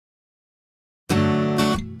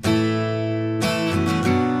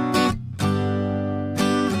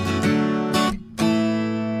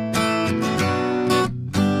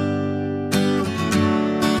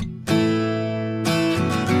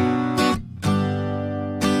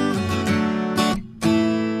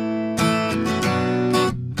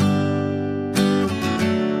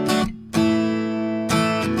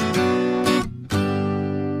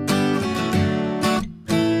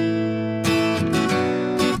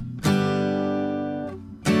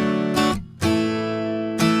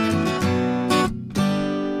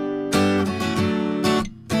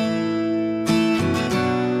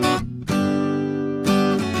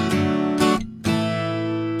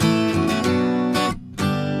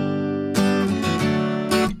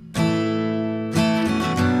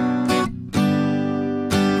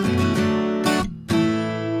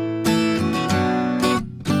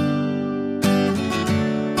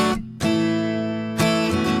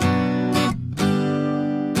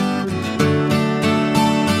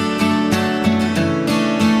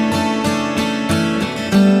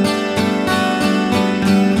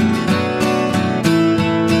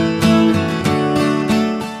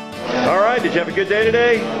right, did you have a good day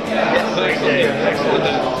today? Yes. Great day. Excellent.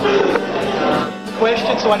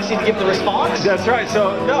 Question, so I just need to give the response? That's right.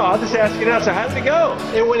 So, no, I'll just ask you now. So, how did it go?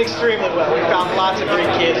 It went extremely well. We found lots of great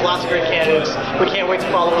kids, lots of great candidates. We can't wait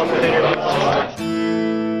to follow up with interviews.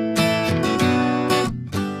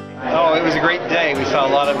 Oh, it was a great day. We saw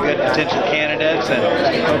a lot of good potential candidates and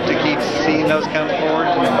hope to keep seeing those come forward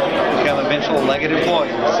and become eventual elected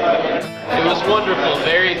employees. It was wonderful,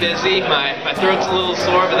 very busy. My throat's a little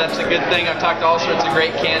sore, but that's a good thing. I've talked to all sorts of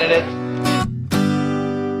great candidates.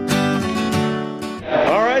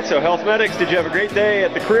 All right, so Health Medics, did you have a great day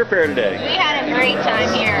at the career fair today? We had a great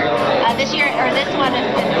time here. This one has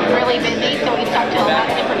been really busy, so we've talked to a lot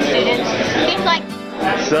of different students. Seems like.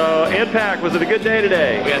 So, NPAC, was it a good day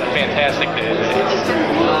today? We had a fantastic day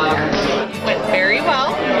today. Went very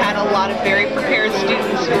well. Had a lot of very prepared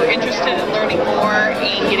students who were interested in learning more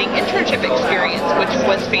and getting internship experience, which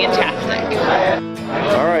was fantastic.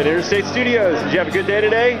 All right, Interstate Studios, did you have a good day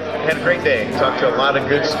today? Had a great day. Talked to a lot of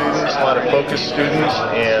good students, a lot of focused students,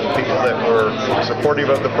 and people that were supportive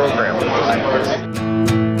of the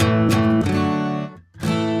program.